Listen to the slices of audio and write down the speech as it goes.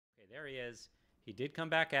there he is. He did come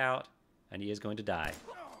back out, and he is going to die.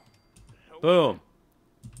 Boom.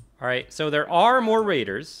 All right, so there are more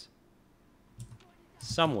raiders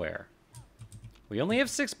somewhere. We only have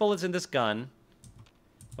 6 bullets in this gun,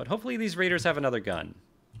 but hopefully these raiders have another gun.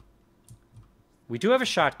 We do have a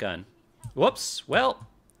shotgun. Whoops. Well,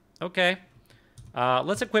 okay.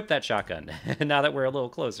 Let's equip that shotgun now that we're a little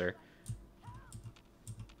closer.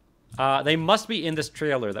 They must be in this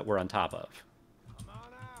trailer that we're on top of.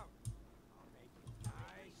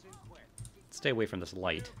 Stay away from this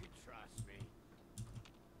light.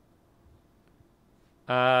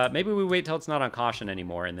 Maybe we wait till it's not on caution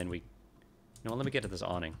anymore, and then we... No, let me get to this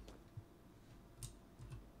awning.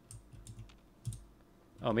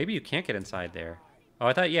 Oh, maybe you can't get inside there. Oh,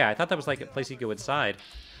 I thought that was like a place you could go inside.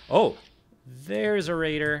 Oh, there's a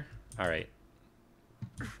raider. All right.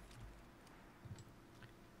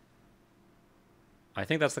 I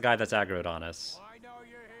think that's the guy that's aggroed on us.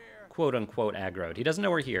 Quote unquote aggroed. He doesn't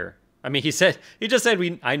know we're here. I mean, he just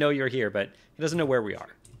said I know you're here, but he doesn't know where we are.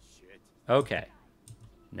 Okay.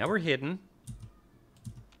 Now we're hidden.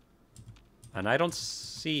 And I don't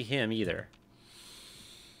see him either.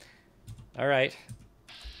 All right.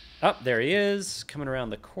 Oh, there he is, coming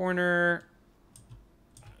around the corner.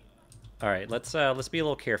 All right, let's be a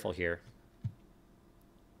little careful here.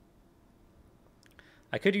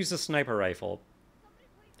 I could use a sniper rifle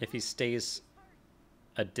if he stays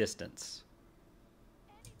a distance.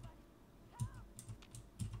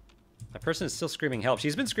 That person is still screaming help.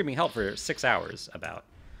 She's been screaming help for 6 hours about.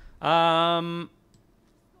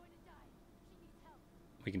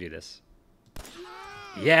 We can do this.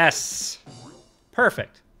 Yes!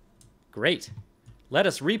 Perfect. Great. Let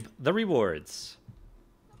us reap the rewards.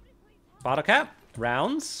 Bottle cap.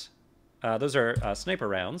 Rounds. Those are sniper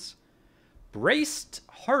rounds. Braced,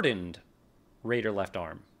 hardened raider left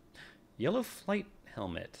arm. Yellow flight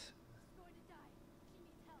helmet.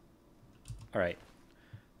 All right.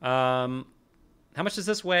 How much does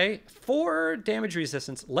this weigh? 4 damage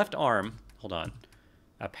resistance. Left arm. Hold on.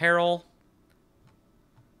 Apparel.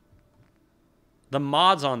 The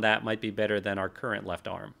mods on that might be better than our current left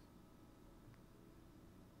arm.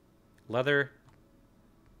 Leather.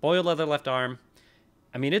 Boiled leather left arm.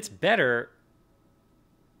 I mean, it's better.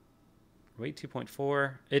 Weight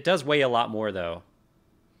 2.4. It does weigh a lot more though.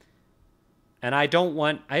 And I don't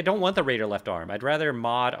want the raider left arm. I'd rather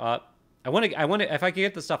mod up. I want to if I could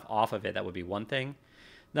get the stuff off of it, that would be one thing.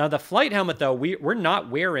 Now the flight helmet though, we're not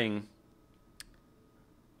wearing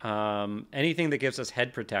anything that gives us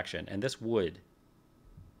head protection, and this would.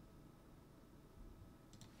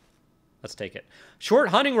 Let's take it. Short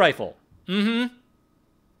hunting rifle.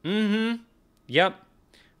 Yep.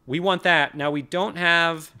 We want that. Now we don't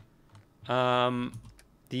have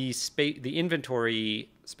the inventory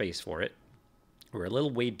space for it. We're a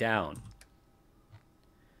little weighed down.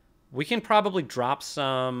 We can probably drop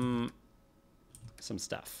some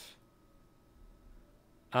stuff.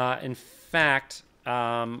 In fact,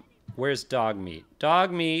 where's dog meat?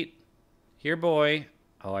 Dog meat. Here, boy.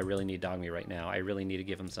 Oh, I really need dog meat right now. I really need to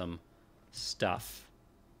give him some stuff.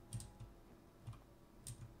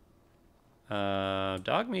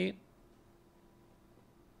 Dog meat.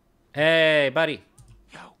 Hey, buddy.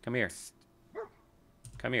 Come here.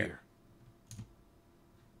 Come here.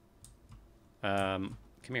 Come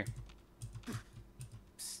here.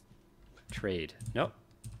 Trade. Nope.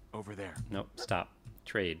 Over there. Nope. Stop.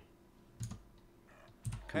 Trade.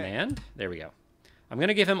 Command. Hey. There we go. I'm going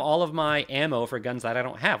to give him all of my ammo for guns that I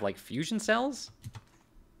don't have, like fusion cells.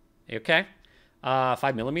 Okay.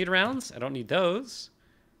 5mm rounds. I don't need those.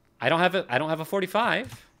 I don't have a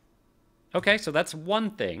 45. Okay, so that's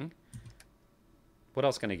one thing. What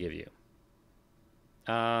else can I give you?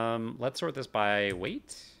 Let's sort this by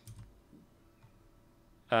weight.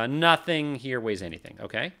 Nothing here weighs anything.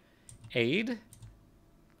 Okay. Aid.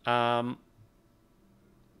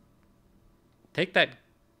 Take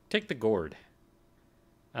the gourd.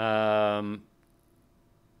 Yeah,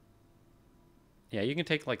 you can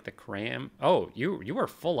take like the cram. Oh, you are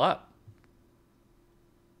full up.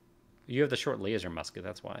 You have the short laser musket,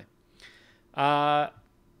 that's why. All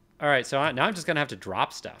right, so now I'm just gonna have to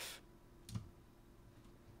drop stuff.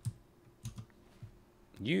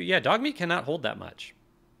 Yeah, dog meat cannot hold that much.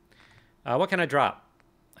 What can I drop?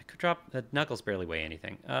 I could drop... The knuckles barely weigh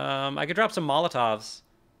anything. I could drop some Molotovs.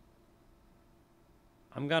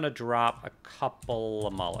 I'm going to drop a couple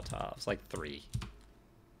of Molotovs, like 3.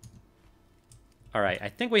 All right, I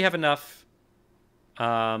think we have enough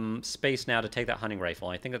space now to take that hunting rifle.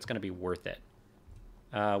 I think that's going to be worth it.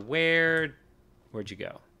 Where'd you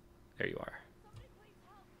go? There you are.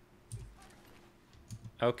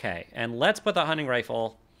 Okay, and let's put the hunting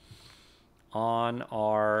rifle on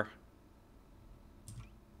our...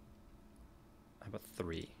 How about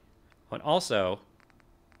 3? And also,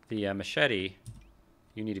 the machete,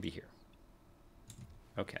 you need to be here.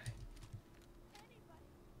 Okay.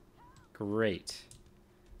 Great.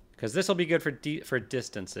 Because this will be good for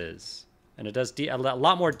distances. And it does a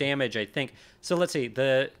lot more damage, I think. So let's see.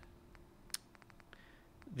 The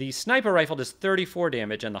sniper rifle does 34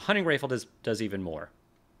 damage, and the hunting rifle does even more.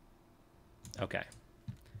 Okay.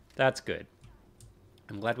 That's good.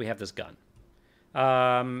 I'm glad we have this gun.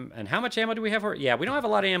 And how much ammo do we have for it? Yeah, we don't have a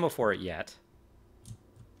lot of ammo for it yet.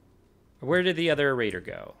 Where did the other raider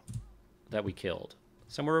go that we killed?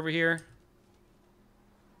 Somewhere over here?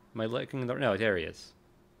 Am I looking? No, there he is.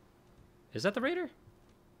 Is that the raider?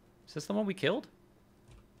 Is this the one we killed?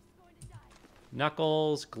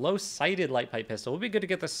 Knuckles, glow-sighted light pipe pistol. It would be good to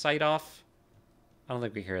get the sight off. I don't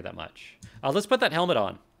think we care that much. Let's put that helmet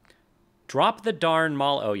on. Drop the darn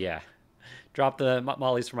molly. Oh, yeah. Drop the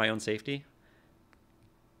mollies for my own safety.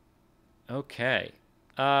 Okay.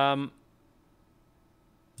 All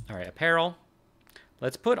right, apparel.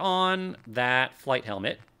 Let's put on that flight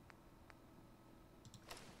helmet.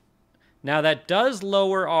 Now, that does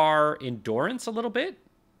lower our endurance a little bit.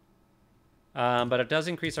 But it does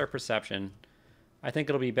increase our perception. I think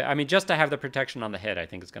it'll be... I mean, just to have the protection on the head, I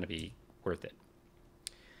think it's going to be worth it.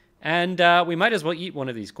 And we might as well eat one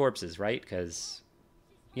of these corpses, right? Because,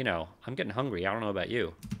 you know, I'm getting hungry. I don't know about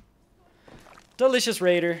you. Delicious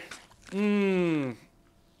Raider. Mmm.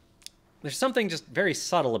 There's something just very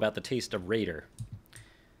subtle about the taste of Raider.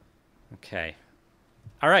 Okay.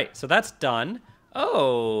 All right, so that's done.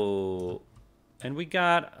 Oh. And we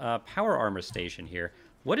got a power armor station here.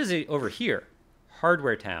 What is it over here?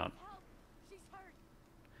 Hardware Town.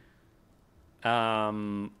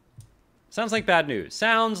 Sounds like bad news.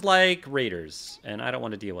 Sounds like raiders, and I don't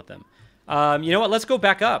want to deal with them. You know what? Let's go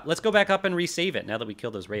back up. Let's go back up and resave it now that we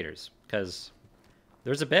killed those raiders. Because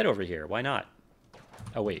there's a bed over here. Why not?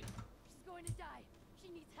 Oh, wait. She's going to die.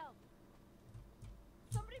 She needs help.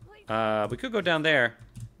 Somebody please. We could go down there.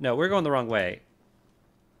 No, we're going the wrong way.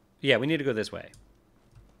 Yeah, we need to go this way.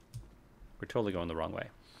 We're totally going the wrong way.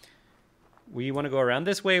 We want to go around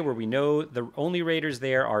this way where we know the only raiders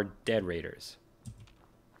there are dead raiders.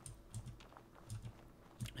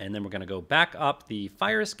 And then we're going to go back up the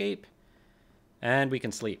fire escape. And we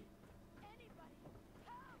can sleep.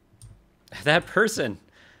 That person.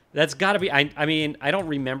 That's got to be... I mean, I don't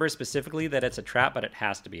remember specifically that it's a trap, but it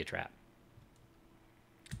has to be a trap.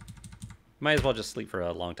 Might as well just sleep for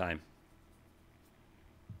a long time.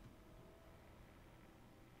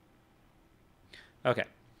 Okay.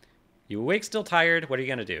 You awake still tired. What are you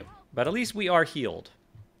going to do? But at least we are healed.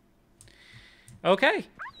 Okay.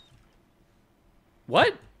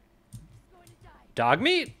 What? Dog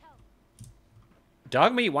meat?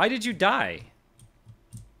 Dog meat, why did you die?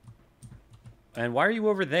 And why are you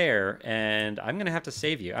over there? And I'm going to have to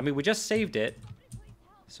save you. I mean, we just saved it.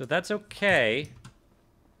 So that's okay.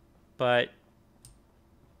 But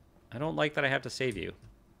I don't like that I have to save you.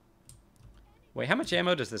 Wait, how much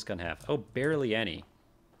ammo does this gun have? Oh, barely any.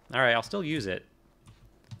 All right, I'll still use it.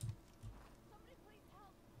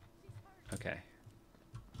 Okay.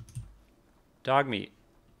 Dog meat.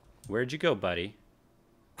 Where'd you go, buddy?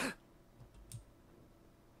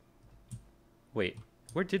 Wait,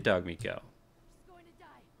 where did dog meat go? She's going to die.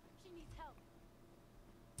 She needs help.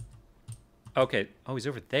 Okay. Oh, he's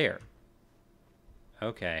over there.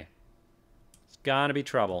 Okay. It's gonna be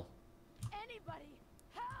trouble. Anybody,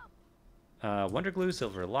 help! Wonder glue,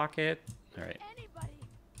 silver locket. All right. Anybody,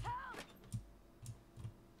 help!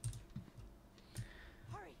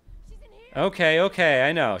 Hurry, she's in here. Okay, okay,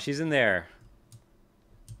 I know. She's in there.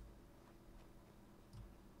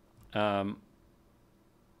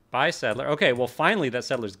 Bye, settler. Okay, well, finally that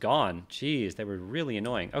settler's gone. Jeez, they were really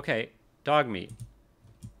annoying. Okay, dog meat.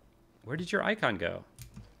 Where did your icon go?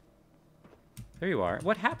 There you are.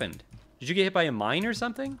 What happened? Did you get hit by a mine or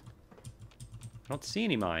something? I don't see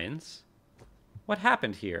any mines. What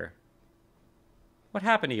happened here? What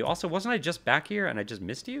happened to you? Also, wasn't I just back here and I just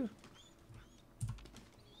missed you?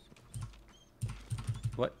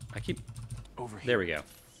 What? I keep... Over here. There we go.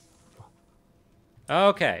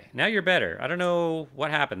 Okay, now you're better. I don't know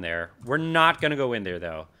what happened there. We're not going to go in there,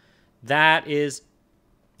 though. That is...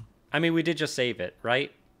 I mean, we did just save it, right?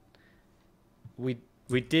 We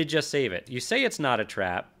did just save it. You say it's not a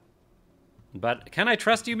trap, but can I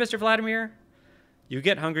trust you, Mr. Vladimir? You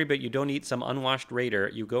get hungry, but you don't eat some unwashed raider.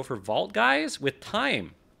 You go for vault guys with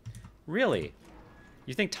time. Really?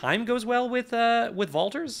 You think time goes well with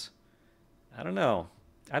vaulters? I don't know.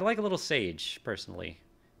 I like a little sage, personally.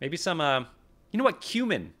 Maybe some... You know what?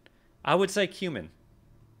 Cumin. I would say cumin.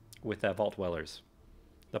 with Vault Dwellers.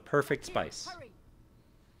 The perfect spice. Hurry.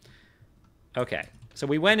 Okay, so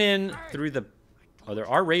we went in through the... Oh, there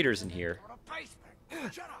are raiders in here.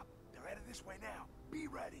 Shut up. They're headed this way now. Be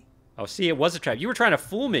ready. Oh, see, it was a trap. You were trying to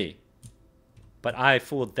fool me. But I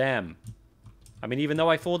fooled them. I mean, even though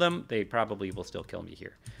I fooled them, they probably will still kill me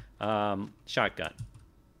here. Shotgun.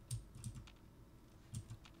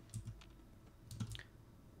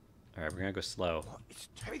 All right, we're going to go slow. It's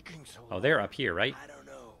taking so long. Oh, they're up here, right? I don't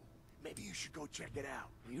know. Maybe you should go check it out.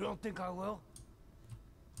 You don't think I will?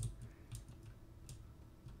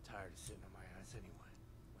 Tired of sitting on my ass anyway.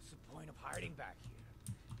 What's the point of hiding back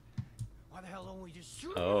here? Why the hell don't we just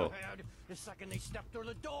shoot them in the head the second they step through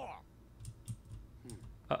the door?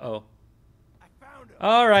 Uh-oh. I found him.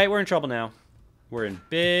 All right, we're in trouble now. We're in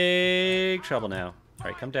big trouble now. All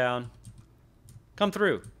right, come down. Come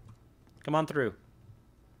through. Come on through.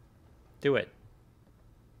 Do it.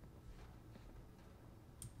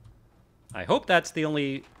 I hope that's the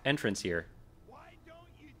only entrance here. Why don't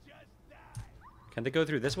you just die? Can they go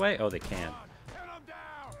through this way? Oh, they can. Pin him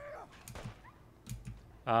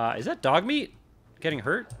down. Is that dog meat getting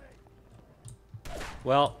hurt?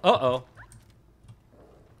 Well, uh-oh.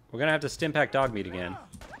 We're gonna have to stim pack dog meat again.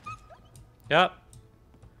 Yep.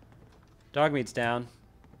 Dog meat's down.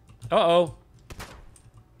 Uh-oh.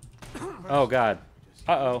 Oh, God.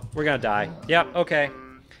 Uh-oh. We're gonna die. Yep, okay.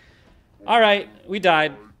 Alright, we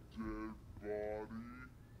died.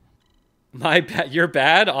 You're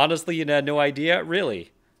bad? Honestly, you had no idea?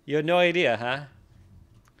 Really? You had no idea, huh?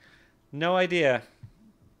 No idea.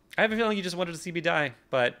 I have a feeling you just wanted to see me die,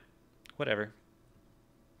 but whatever.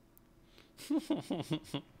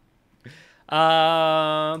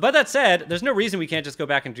 But that said, there's no reason we can't just go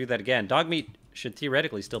back and do that again. Dog meat should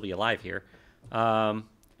theoretically still be alive here.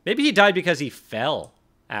 Maybe he died because he fell,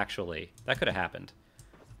 actually. That could have happened.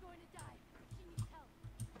 She's going to die. She needs help.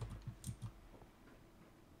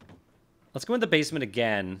 Let's go in the basement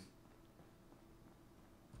again.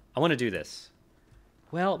 I want to do this.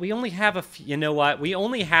 Well, we only have a few, you know what? We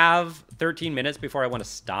only have 13 minutes before I want to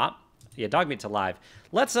stop. Yeah, dog meat's alive.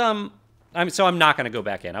 Let's, so I'm not going to go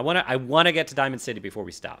back in. I want to get to Diamond City before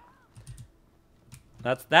we stop.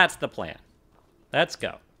 That's the plan. Let's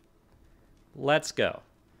go. Let's go.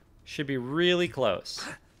 Should be really close.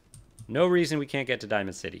 No reason we can't get to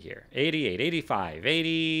Diamond City here. 88, 85,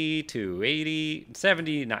 82, 80,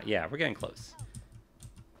 70. Not, yeah, we're getting close.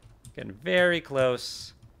 Getting very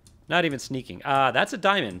close. Not even sneaking. That's a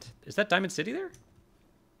diamond. Is that Diamond City there?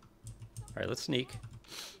 All right, let's sneak.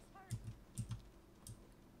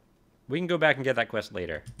 We can go back and get that quest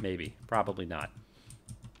later. Maybe. Probably not.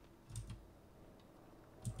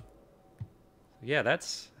 Yeah,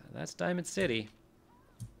 that's Diamond City.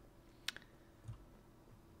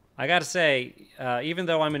 I gotta say, even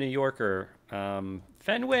though I'm a New Yorker,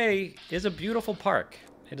 Fenway is a beautiful park.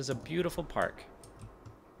 It is a beautiful park.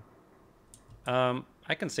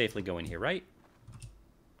 I can safely go in here, right?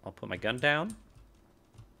 I'll put my gun down.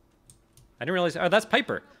 I didn't realize... Oh, that's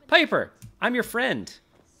Piper. Piper! I'm your friend.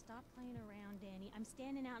 Stop playing around, Danny. I'm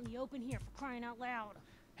standing out in the open here for crying out loud.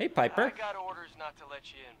 Hey, Piper. I got orders not to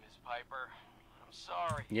let you in, Miss Piper. I'm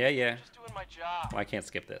sorry. Yeah, yeah. I'm just doing my job. Oh, I can't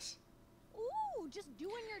skip this. Ooh, just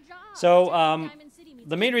doing your job. So, Diamond City meets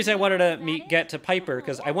the main reason I wanted to Diamond. get to Piper,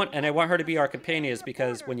 because I want her to be our companion, is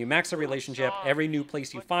because when you max a relationship, every new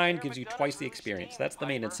place you find gives you twice the experience. That's the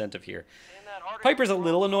main incentive here. Piper's a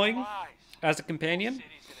little annoying as a companion.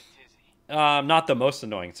 Not the most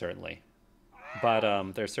annoying, certainly.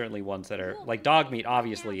 But there's certainly ones that are... Like, dog meat,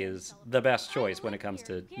 obviously, is the best choice when it comes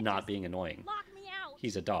to not being annoying. Lock me out.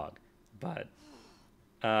 He's a dog. But...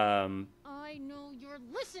 I know you're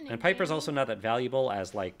listening. And Piper's Danny. also not that valuable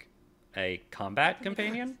as, like, a combat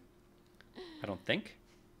companion. I don't think.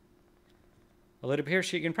 Although it appears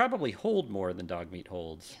she can probably hold more than dog meat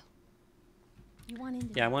holds. You want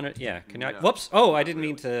into Yeah, I want to... Yeah, can I... Whoops! Oh, I didn't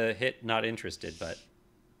mean to hit not interested, but...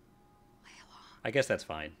 I guess that's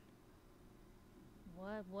fine.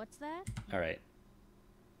 What's that? All right.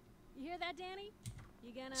 You hear that, Danny?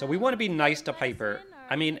 You gonna So we want to be nice to let us Piper. in, or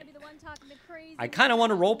I mean, you gonna be the one talking to crazy I kind of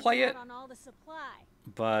want to people roleplay it, out on all the supply?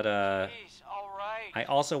 but Jeez, all right. I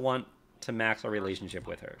also want to max our relationship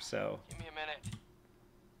with her, so... Give me a minute.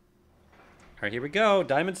 All right, here we go.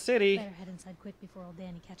 Diamond City. Better head inside quick before old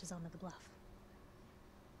Danny catches on to the bluff.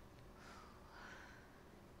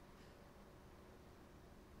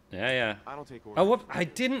 Yeah, yeah. I don't take orders. Oh, whoop, I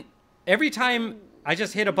didn't... Every time I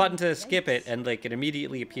just hit a button to skip it and, like, it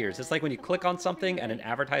immediately appears. It's like when you click on something and an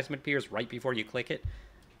advertisement appears right before you click it.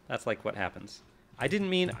 That's, like, what happens. I didn't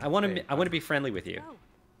mean... I want to be friendly with you.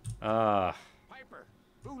 Piper,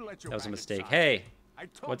 who let you That was a back mistake. inside? Hey, I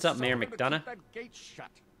told what's up, Mayor someone to McDonough? keep that gate shut.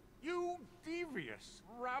 You devious,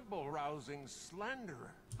 rabble-rousing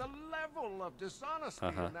slanderer. The level of dishonesty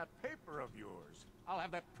in that paper of yours. I'll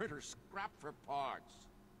have that printer scrapped for parts.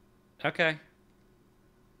 Okay.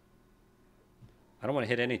 I don't want to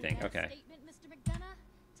hit anything. Okay. Statement, Mr. McDonough.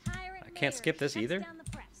 Tyrant I can't mayor skip this shuts either? down the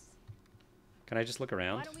press. Can I just look Why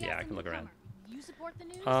around? don't we Yeah, ask I the can look around. newcomer? You support the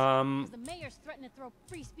news? 'Cause the mayor's threatened to throw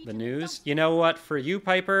free speech The in news. dumpster. You know what? For you,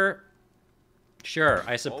 Piper, sure,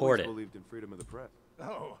 I support Always it. believed in freedom of the press.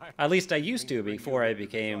 Oh, At least I used to before I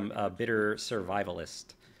became a bitter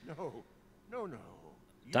survivalist. No. You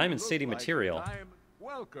Diamond look City like material.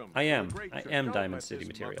 Welcome. I to am. the great I show. am Don't Diamond let City this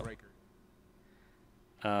material.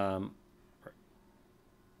 muckraker-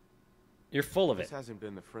 You're full of This it. hasn't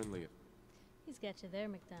been the friendliest. He's got you there,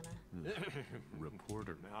 McDonough.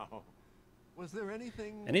 Reporter. Now, was there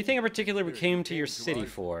anything? Anything in particular we came to your city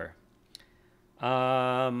for?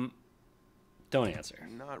 Don't answer.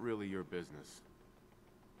 Not really your business.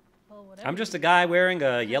 Well, whatever I'm just a you guy do, wearing a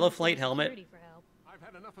Diamond yellow City flight helmet. Security for help. I've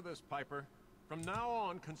had enough of this, Piper. From now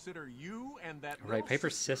on, consider you and that Right, little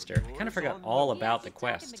Piper's sister sister. of I kind of yours forgot on all notice. about the Keep talking,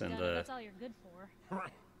 quest and McDonough, the. That's all you're good for.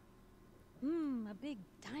 A big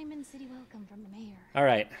Diamond City welcome from the mayor. All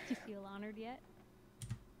right, Do you feel honored yet?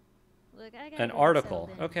 Look, I got an article.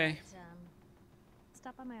 Okay,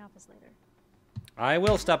 stop by my office later. I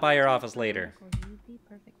will stop by your office later. You'd be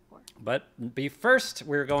perfect for. But first,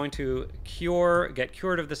 we're going to get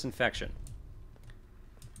cured of this infection.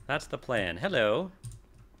 That's the plan. Hello.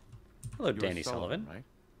 Hello, You're Danny Sullivan. right?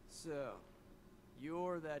 So,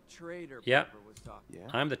 you're that traitor Yep. Piper was talking. Yeah.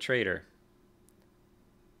 I'm the traitor.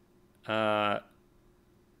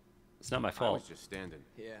 It's not my I fault. was just standing.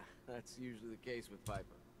 Yeah, that's usually the case with Piper.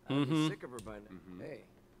 I'd Mhm. be sick of her by now. Hey,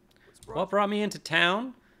 what's What brought me into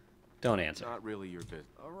town? Don't answer. Not really your business.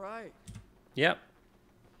 All right. Yep.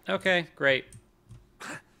 Okay, great.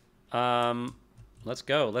 Let's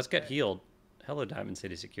go. Let's get healed. Hello, Diamond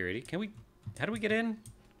City Security. Can we... How do we get in?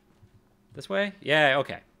 This way? Yeah,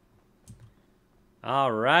 okay.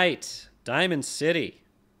 All right. Diamond City.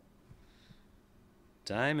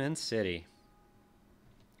 Diamond City.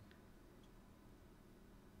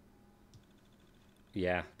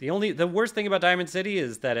 Yeah. The worst thing about Diamond City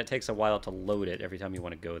is that it takes a while to load it every time you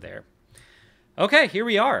want to go there. Okay, here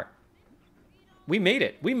we are. We made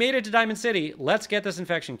it. We made it to Diamond City. Let's get this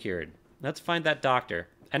infection cured. Let's find that doctor.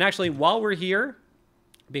 And actually, while we're here,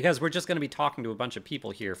 because we're just going to be talking to a bunch of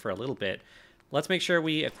people here for a little bit, let's make sure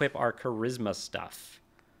we equip our charisma stuff.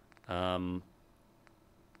 Militia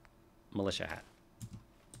hat.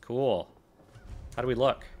 Cool. How do we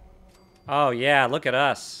look? Oh, yeah, look at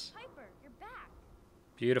us. Piper, you're back.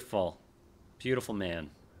 Beautiful. Beautiful man.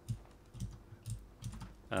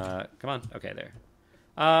 Come on. Okay, there.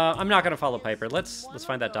 I'm not going to follow Piper. Let's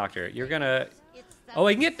find that doctor. You're going to... Oh,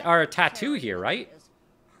 I can get our tattoo here, right?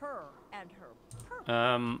 Her and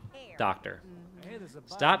her Doctor.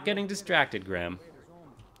 Stop getting distracted, Graham.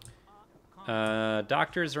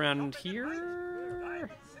 Doctor's around here?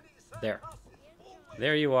 There.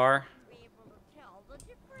 There you are.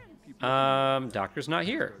 Doctor's not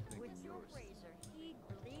here.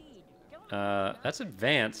 That's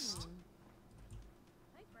advanced.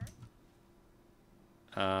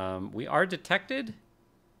 We are detected?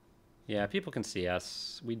 Yeah, people can see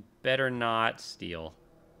us. We better not steal.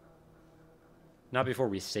 Not before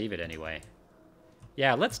we save it, anyway.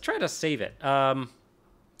 Yeah, let's try to save it. There's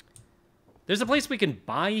a place we can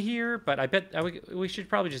buy here, but I bet we should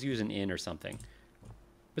probably just use an inn or something.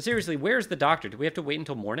 But seriously, where's the doctor? Do we have to wait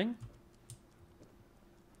until morning?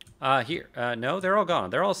 Here. No, they're all gone.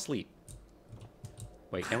 They're all asleep.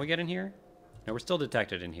 Wait, can we get in here? No, we're still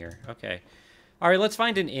detected in here. Okay. All right, let's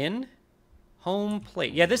find an inn. Home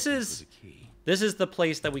plate. Yeah, this is the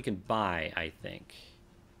place that we can buy, I think.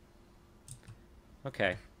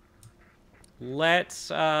 Okay.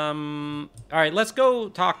 Let's all right, let's go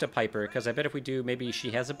talk to Piper, because I bet if we do, maybe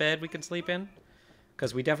she has a bed we can sleep in,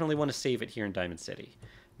 because we definitely want to save it here in Diamond City.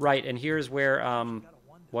 Right, and here's where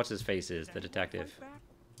what's his face is, the detective.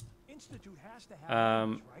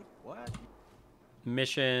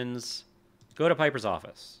 Missions. Go to Piper's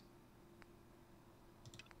office.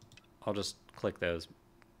 I'll just click those.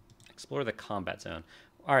 Explore the combat zone.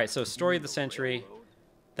 All right, so story of the century.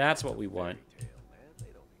 That's what we want.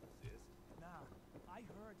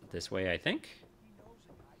 This way, I think.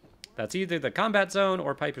 That's either the combat zone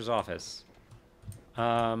or Piper's office.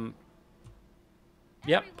 Yep,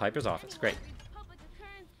 Piper's office. Great.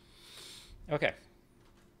 Okay.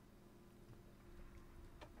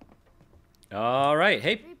 All right.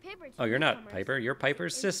 Hey. Oh, you're not Piper. You're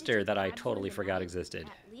Piper's sister that I totally forgot existed.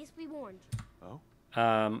 At least we warned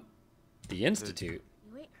you. The Institute.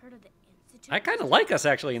 You ain't heard of the I kind of like us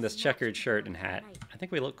actually in this checkered shirt and hat. I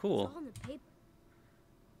think we look cool. It's all in the paper.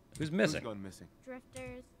 Who's Who's missing? gone missing?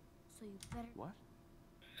 Drifters. So you better. What?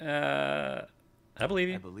 I believe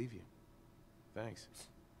I you. believe you. Thanks.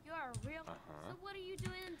 You are a real. Uh-huh. So what are you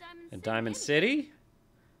doing in Diamond City?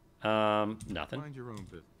 In Diamond anyway? City? Nothing. Mind your own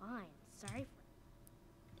business. Fine. Sorry.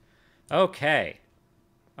 Okay.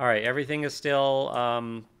 All right. Everything is still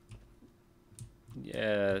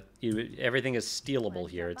everything is stealable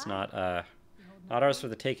here. It's not not ours for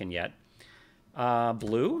the taking yet.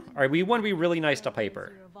 Blue. All right. We want to be really nice to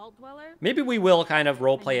Piper. You're a vault dweller? Maybe we will kind of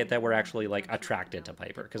roleplay it that we're actually like attracted to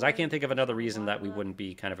Piper, because I can't think of another reason that we wouldn't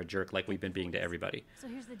be kind of a jerk like we've been being to everybody. So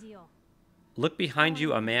here's the deal. Look behind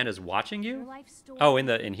you. A man is watching Your you. life story. Oh, in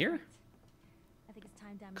here? I think it's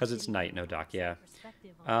time Diamond 'Cause it's City night, no, offers Doc, some yeah.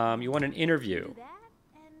 perspective on You want an interview? do that,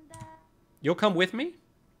 and You'll come with me?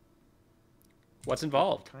 What's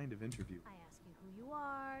involved? Kind of interview. I ask you who you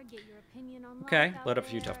are, get your opinion on Okay, life out load up a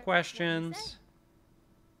few there. tough What do you say? questions.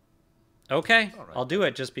 Okay, All right, I'll do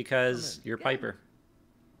it just because you're Good. Piper.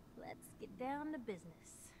 Let's get down to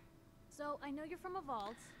business. So I know you're from a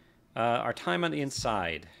vault. Our time on the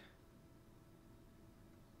inside.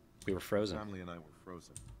 We were frozen. Family and I were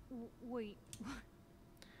frozen. Wait,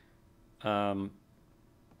 The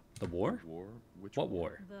war? War? Which What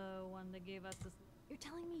war? the one that gave us this. You're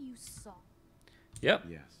telling me you saw? Yep.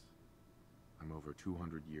 Yes. I'm over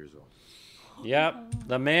 200 years old. Yep.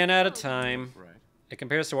 The man at a time. Right. It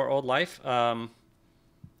compares to our old life. It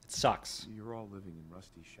sucks. You're all living in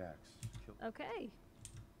rusty shacks. Okay.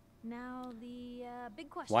 Now the big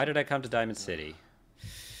question. Why did I come to Diamond City?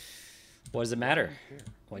 What does it matter?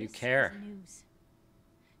 Why do you This care? is news.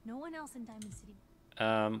 No one else in Diamond City.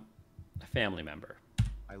 A family member.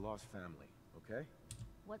 I lost family, okay?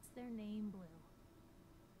 What's their name, Blue?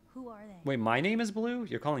 Who are they? Wait, my name is Blue?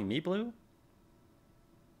 You're calling me Blue?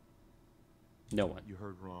 No one. You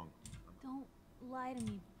heard wrong. Don't lie to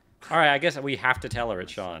me. All right, I guess we have to tell her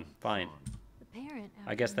it's Sean. Fine. The parent.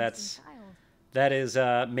 I guess after a missing that's- child. That is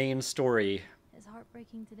main story. As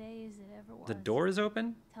heartbreaking today as it ever was. The door is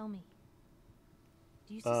open? Tell me.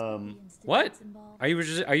 Do you suspect the What? instincts involved?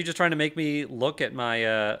 Are you just trying to make me look at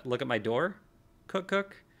my door?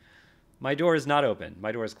 Cook. My door is not open.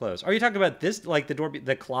 My door is closed. Are you talking about this, like the door,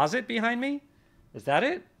 the closet behind me? Is that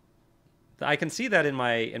it? I can see that in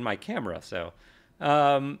my camera. So,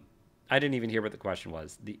 I didn't even hear what the question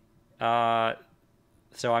was.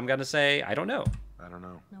 So I'm gonna say I don't know. I don't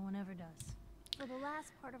know. No one ever does. For the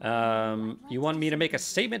last part of our meeting, I'd like You want me to make a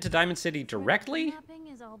simply statement to Diamond City swear that directly? kidnapping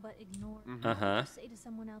is all but ignored. Uh-huh. Say to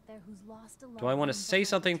someone out there who's lost a loved Do I want to one, say but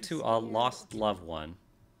something too to a scared or lost too loved one?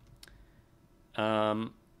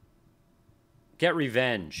 Get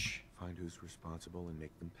revenge. Find who's responsible and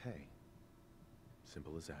make them pay.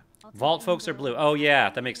 Simple as that. I'll take Vault folks are anger blue. over Oh yeah,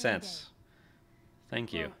 apathy that makes any day. sense.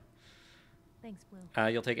 Thank you. Well, thanks, Blue.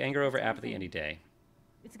 You'll take anger over apathy any day.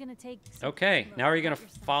 It's gonna take. some Okay, time, now are you but gonna about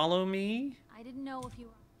yourself. follow me? I didn't know if you.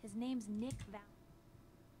 His name's Nick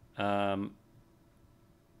Val.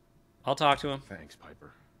 I'll talk to him. Thanks,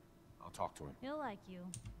 Piper. I'll talk to him. He'll like you.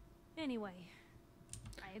 Anyway,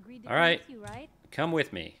 I agreed to All come right. with you, right? Come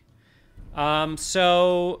with me.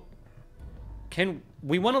 So can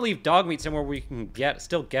we want to leave dog meat somewhere we can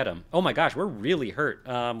still get him? Oh my gosh, we're really hurt.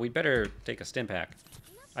 We better take a stim pack.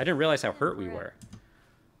 I didn't realize how hurt we were.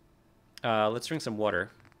 Let's drink some water.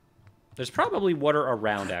 There's probably water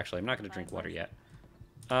around, actually. I'm not going to drink water yet.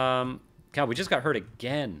 God, we just got hurt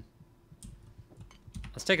again.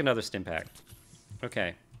 Let's take another stim pack.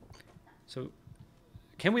 Okay. So,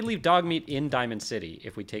 can we leave dog meat in Diamond City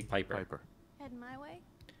if we take Piper? Piper. Heading my way.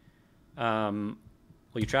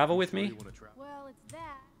 Will you travel with me? You want to travel? Well, it's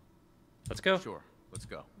that. Let's go. Sure. Let's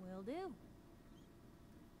go. Will do.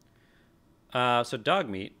 So dog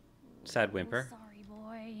meat, sad whimper. Sorry,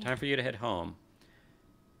 boy. Time for you to head home.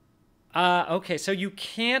 Okay, so you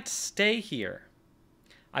can't stay here.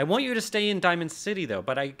 I want you to stay in Diamond City, though,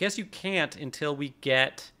 but I guess you can't until we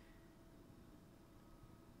get...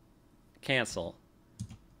 Cancel.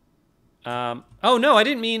 Oh, no, I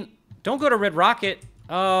didn't mean... Don't go to Red Rocket.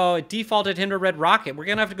 Oh, it defaulted him to Red Rocket. We're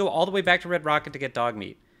going to have to go all the way back to Red Rocket to get dog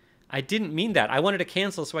meat. I didn't mean that. I wanted to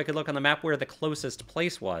cancel so I could look on the map where the closest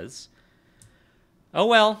place was. Oh,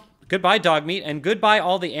 well. Goodbye, dog meat, and goodbye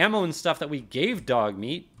all the ammo and stuff that we gave dog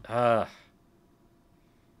meat.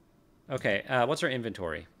 Okay, what's our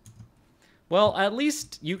inventory? Well, at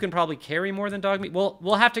least you can probably carry more than dog meat.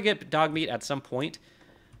 We'll have to get dog meat at some point.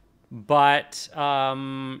 But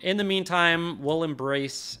in the meantime, we'll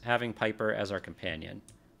embrace having Piper as our companion.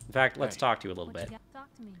 In fact, let's talk to you a little What bit. you got?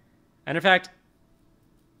 Talk to me. And in fact,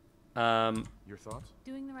 Your thoughts?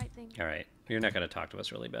 Doing the right thing. all right. You're not going to talk to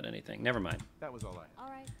us really about anything. Never mind. That was all I had. All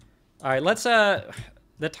right. All right, let's,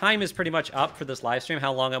 the time is pretty much up for this live stream,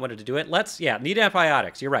 how long I wanted to do it. Need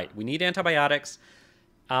antibiotics. You're right. We need antibiotics.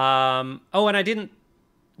 Oh, and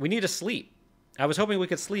we need to sleep. I was hoping we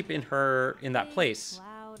could sleep in that place.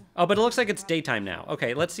 Loud. Oh, but it looks like it's daytime now.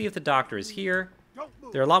 Okay, let's see if the doctor is here.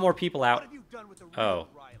 There are a lot more people out. Oh,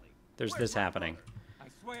 there's this happening. I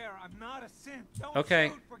swear I'm not a simp. Don't Okay.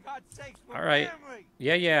 shoot, for God's sakes. We're All right. family.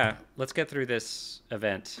 Yeah. Let's get through this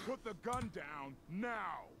event. Put the gun down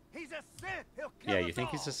now. He's a synth. He'll kill Yeah, us you think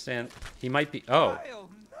he's a all. synth? He might be. Oh, Kyle,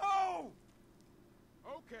 no!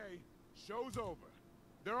 Okay, show's over.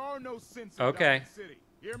 There are no sense Okay. in Diamond City.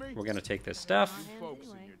 Hear me? we're gonna take this stuff. Hands Folks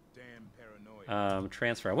anyway. and your damn paranoia.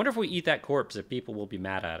 Transfer. I wonder if we eat that corpse, if people will be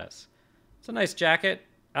mad at us. It's a nice jacket.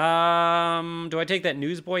 Do I take that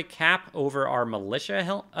newsboy cap over our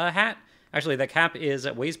militia hat? Actually, the cap weighs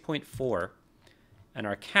 0.4, and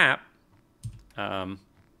our cap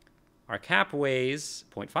weighs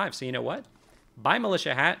 0.5. So you know what? Buy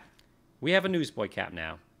militia hat. We have a newsboy cap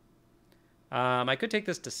now. I could take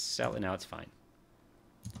this to sell. No, it's fine.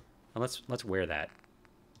 Well, let's wear that.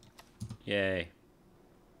 Yay.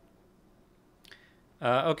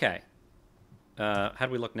 Okay. How do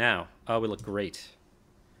we look now? Oh, we look great.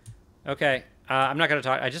 Okay. I'm not going to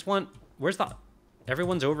talk. I just want...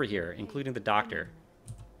 Everyone's over here, including the doctor.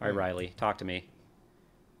 All right, Riley, talk to me.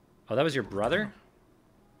 Oh, that was your brother?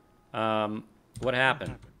 What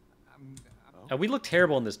happened? We look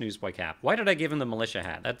terrible in this newsboy cap. Why did I give him the militia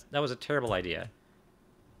hat? That was a terrible idea.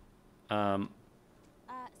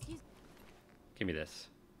 Excuse Give me this.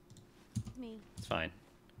 me. It's fine.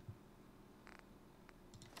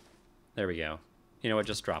 There we go. You know what?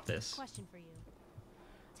 Just drop this. Question for you.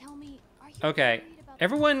 Tell me, are you Okay. worried about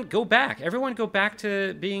Everyone go back. Everyone go back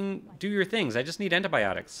to do your things. I just need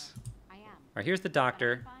antibiotics. I am. All right, here's the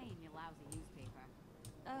doctor. Buying your lousy newspaper.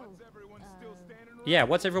 Oh, What's everyone still standing around? Yeah,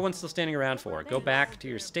 what's everyone still standing around for? Go back to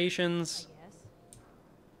your I stations. guess.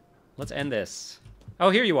 Let's end this. Oh,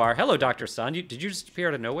 here you are. Hello, Dr. Sun. Did you just appear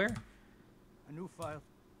out of nowhere? A new file.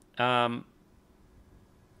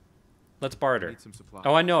 Let's barter. Need some supplies.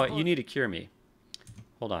 Oh, I know. You need to cure me.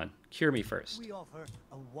 Hold on. Cure me first. We offer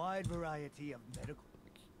a wide variety of medical.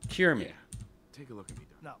 Cure me. Take a look at me,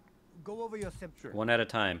 Doc. Now, go over your symptoms. One at a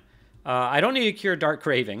time. I don't need to cure dark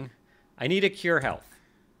craving. I need to cure health.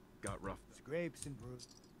 Got rough. Scrapes and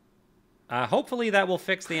bruises. Hopefully that will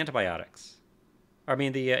fix the antibiotics. I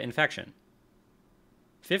mean, the infection.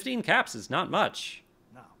 15 caps is not much.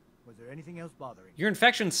 Now, was there anything else bothering you? Your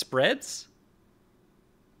infection spreads?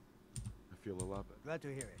 I feel a lot better. Glad to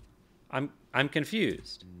hear it. I'm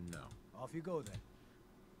confused. No. Off you go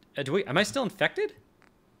then. Am I still infected?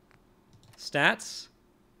 Stats?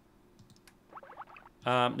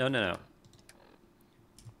 No.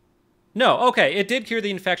 No, okay, it did cure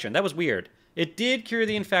the infection. That was weird. It did cure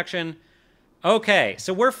the infection. Okay,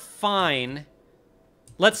 so we're fine.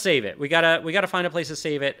 Let's save it. We gotta find a place to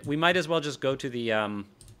save it. We might as well just go to the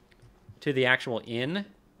actual inn.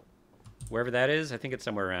 Wherever that is. I think it's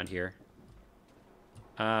somewhere around here.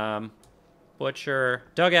 Butcher.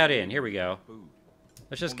 Dugout Inn. Here we go.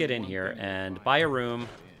 Let's just get in here and buy a room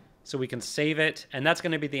so we can save it. And that's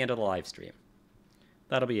going to be the end of the live stream.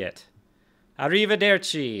 That'll be it.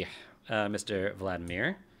 Arrivederci, Mr.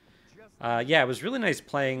 Vladimir. Yeah, it was really nice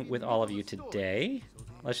playing with all of you today.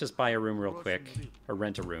 Let's just buy a room real quick. Or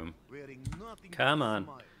rent a room. Come on.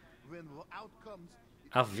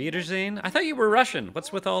 Auf Wiedersehen? I thought you were Russian.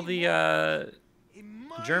 What's with all the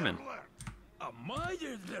German?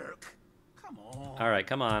 Come on. All right,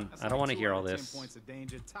 come on. That's I don't want to like hear all 210 this. points of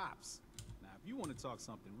danger tops. Now, if you want to talk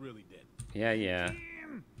something really dead. Yeah.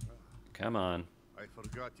 Come on. I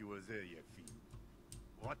forgot you were there, Yefim.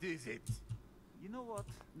 What is it? You know what?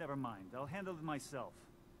 Never mind. I'll handle it myself.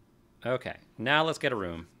 Okay, now let's get a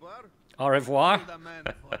room. Bar? Au revoir. You're the man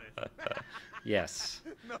for it. Yes.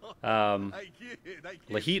 No, Um, I kid.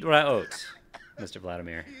 Lahit Raot, Mr.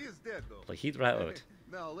 Vladimir. He is dead, though. Lahit Raot.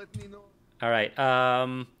 Now, let me know. All right,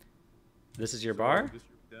 this is your bar?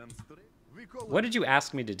 Damn straight. We call What it, did you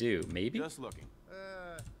ask me to do? Maybe? Just looking.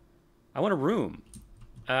 I want a room.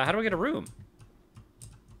 How do I get a room?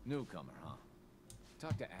 Newcomer, huh?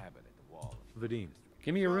 Talk to Abbott at the wall. Vadim.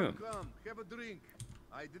 Give me a room. Come, have a drink.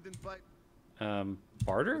 I didn't buy...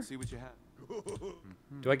 Barter? Let's see what you have.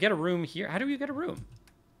 Do I get a room here? How do you get a room?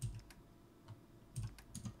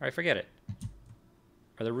 All right, forget it.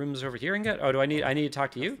 Are there rooms over here and get? Oh, I need to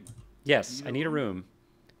talk to you? Yes, I need a room.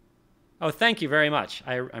 Oh, thank you very much.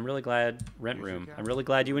 I'm really glad. Rent room. I'm really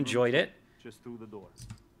glad you enjoyed it. Just through the doors.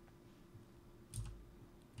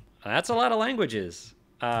 That's a lot of languages.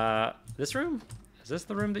 This room? Is this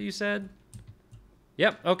the room that you said?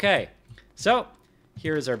 Yep, okay. So,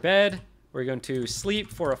 here is our bed. We're going to sleep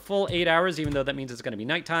for a full 8 hours, even though that means it's going to be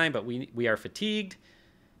nighttime, but we are fatigued,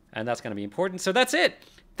 and that's going to be important. So that's it.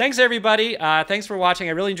 Thanks, everybody. Thanks for watching.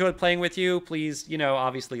 I really enjoyed playing with you. Please, you know,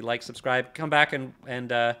 obviously like, subscribe. Come back and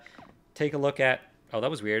take a look at... Oh, that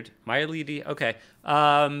was weird. My LED... Okay.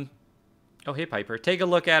 Oh, hey, Piper. Take a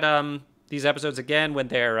look at these episodes again when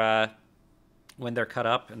they're cut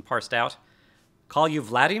up and parsed out. Call you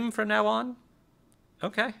Vladim from now on?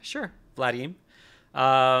 Okay, sure. Vladim.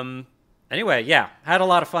 Anyway, yeah. Had a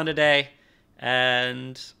lot of fun today,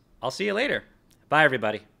 and I'll see you later. Bye,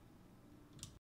 everybody.